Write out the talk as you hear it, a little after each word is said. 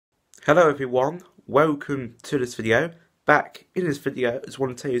Hello everyone, welcome to this video. Back in this video, I just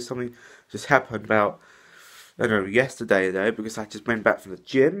want to tell you something just happened about, I don't know, yesterday though, because I just went back from the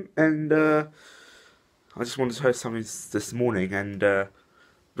gym and I just wanted to tell you something this morning and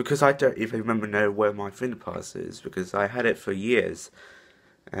because I don't even know where my FinderPass is because I had it for years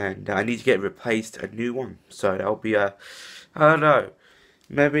and I need to get replaced a new one. So that'll be I don't know,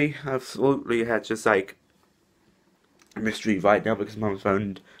 maybe absolutely had just like a mystery right now because Mum's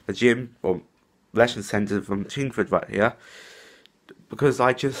phoned the gym or lesson centre from Chingford right here because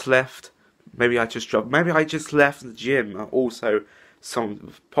I just left. Maybe I just left the gym. Also,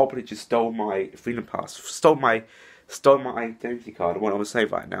 someone probably just stole my FinderPass, stole my identity card. What I want to say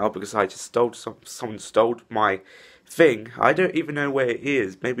right now because I just someone stole my thing. I don't even know where it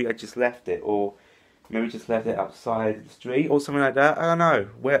is. Maybe I just left it, or maybe just left it outside the street or something like that. I don't know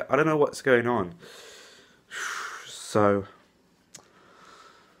where. I don't know what's going on. So,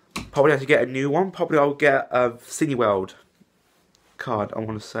 probably have to get a new one. Probably I'll get a Cineworld card, I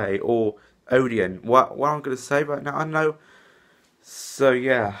want to say, or Odeon. What I'm going to say right now, I don't know. So,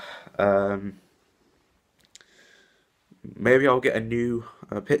 yeah. Maybe I'll get a new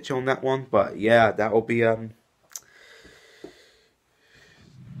picture on that one. But, yeah, that will be,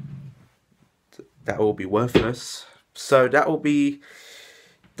 that will be worthless. So, that will be...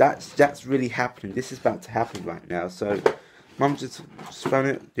 That's really happening. This is about to happen right now. So, Mum just found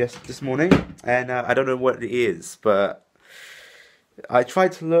it this morning, and I don't know what it is, but I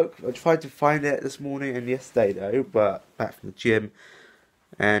tried to look. I tried to find it this morning and yesterday though, but back from the gym,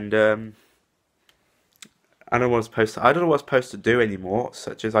 and I don't know what I'm supposed to. I don't know what I'm supposed to do anymore.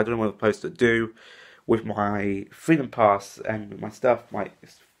 Such as I don't know what I'm supposed to do with my FinderPass and with my stuff, my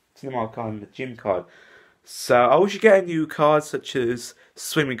cinema card and the gym card. So I should get a new card such as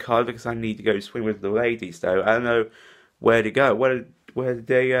swimming card because I need to go swim with the ladies though. I don't know where to go. Where did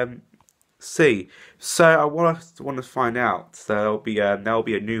they see? So I want to find out. So there'll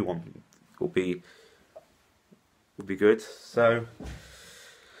be a new one. Will be good. So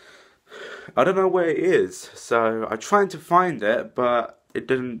I don't know where it is. So I'm trying to find it, but it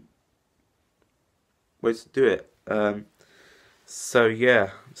didn't. Where to do it? So yeah,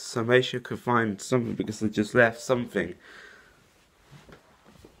 so make sure you can find something because I just left something.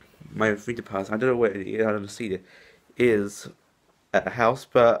 My FinderPass, I don't know where it is, I don't see it is at the house,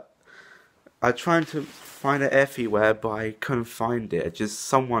 but I tried to find it everywhere, but I couldn't find it.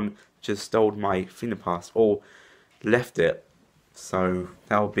 Someone just stole my FinderPass or left it. So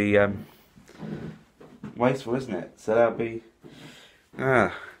that'll be wasteful, isn't it? So that'll be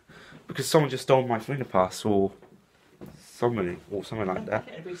because someone just stole my FinderPass or somebody or something like that.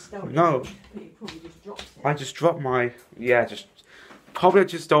 No, I just dropped my probably I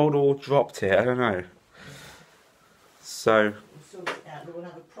just stole or dropped it. I don't know. So We'll sort it out. We'll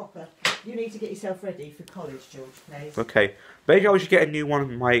have a proper. You need to get yourself ready for college, George, please. okay, maybe I should get a new one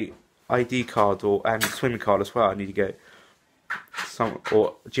of my ID card and swimming card as well. I need to get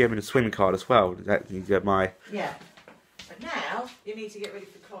or gym and a swimming card as well. That need to get my But now you need to get ready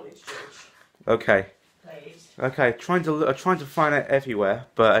for college, George. okay. Please. Okay, trying to find it everywhere,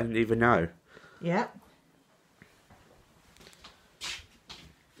 but I didn't even know. Yeah.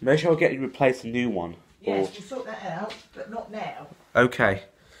 Maybe I'll get you to replace a new one. Yes, we'll sort that out, but not now. Okay.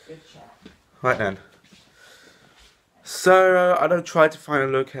 Good chat. Right then. So I don't try to find a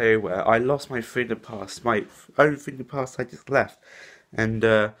look everywhere. I lost my FinderPass, my own FinderPass I just left, and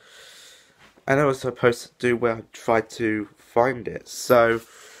I know I was supposed to do where I tried to find it. So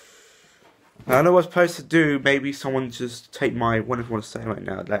I don't know what I was supposed to do. Maybe someone just take my what do I want to say right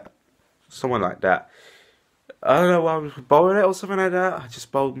now? That someone like that. I don't know. I was borrowing it or something like that. I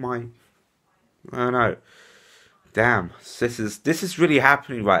just borrowed my. I don't know. Damn, this is really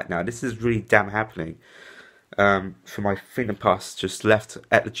happening right now. This is really damn happening. For my FinderPass just left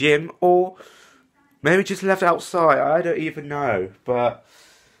at the gym, or maybe just left outside. I don't even know. But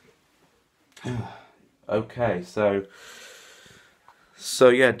okay, so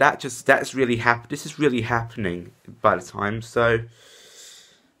yeah, that's really This is really happening by the time. So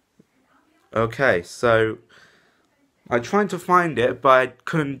okay, so I'm trying to find it, but I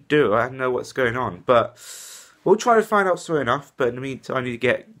couldn't do it. I don't know what's going on, but we'll try to find out soon enough. But in the meantime, I need to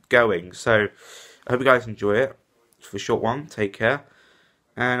get going. So I hope you guys enjoy it. For a short one, take care,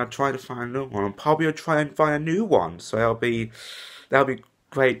 and I'll try to find a new one. I'll probably try and find a new one. So that'll be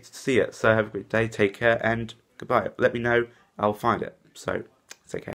great to see it. So have a great day, take care, and goodbye. Let me know. I'll find it. So take care.